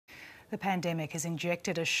The pandemic has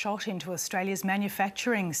injected a shot into Australia's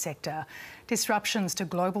manufacturing sector. Disruptions to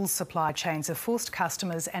global supply chains have forced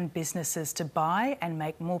customers and businesses to buy and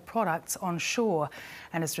make more products onshore.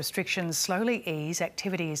 And as restrictions slowly ease,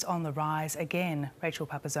 activity is on the rise again. Rachel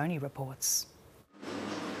Papazoni reports.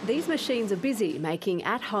 These machines are busy making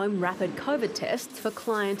at-home rapid COVID tests for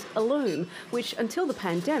client Illume, which until the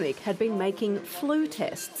pandemic had been making flu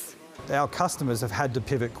tests. Our customers have had to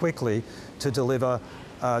pivot quickly to deliver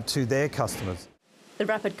to their customers. The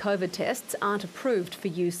rapid COVID tests aren't approved for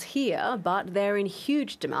use here, but they're in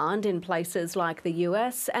huge demand in places like the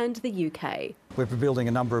US and the UK. We're building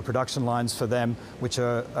a number of production lines for them, which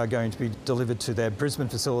are going to be delivered to their Brisbane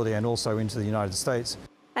facility and also into the United States.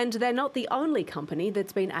 And they're not the only company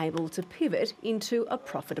that's been able to pivot into a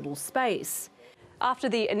profitable space. After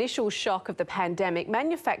the initial shock of the pandemic,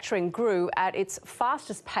 manufacturing grew at its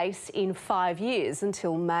fastest pace in 5 years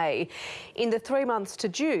until May. In the 3 months to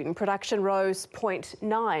June, production rose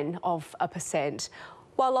 0.9%.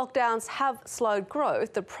 While lockdowns have slowed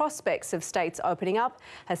growth, the prospects of states opening up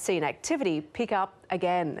has seen activity pick up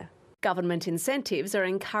again. Government incentives are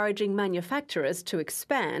encouraging manufacturers to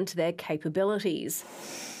expand their capabilities.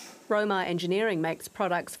 Roma Engineering makes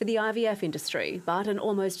products for the IVF industry, but an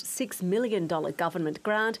almost $6 million government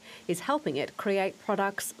grant is helping it create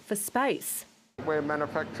products for space. We're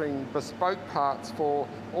manufacturing bespoke parts for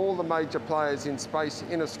all the major players in space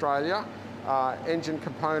in Australia, engine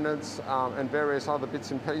components and various other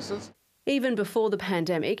bits and pieces. Even before the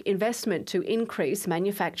pandemic, investment to increase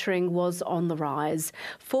manufacturing was on the rise.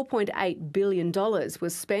 $4.8 billion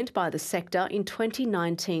was spent by the sector in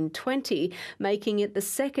 2019-20, making it the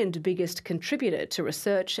second biggest contributor to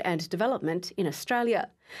research and development in Australia.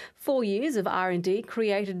 4 years of R&D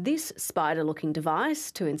created this spider-looking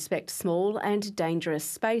device to inspect small and dangerous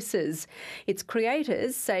spaces. Its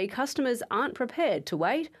creators say customers aren't prepared to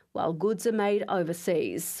wait while goods are made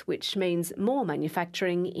overseas, which means more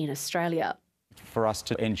manufacturing in Australia. For us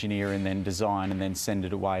to engineer and then design and then send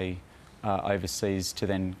it away overseas to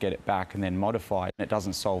then get it back and then modify it,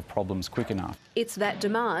 doesn't solve problems quick enough. It's that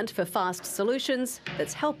demand for fast solutions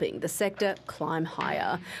that's helping the sector climb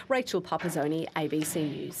higher. Rachel Papazoni, ABC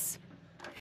News.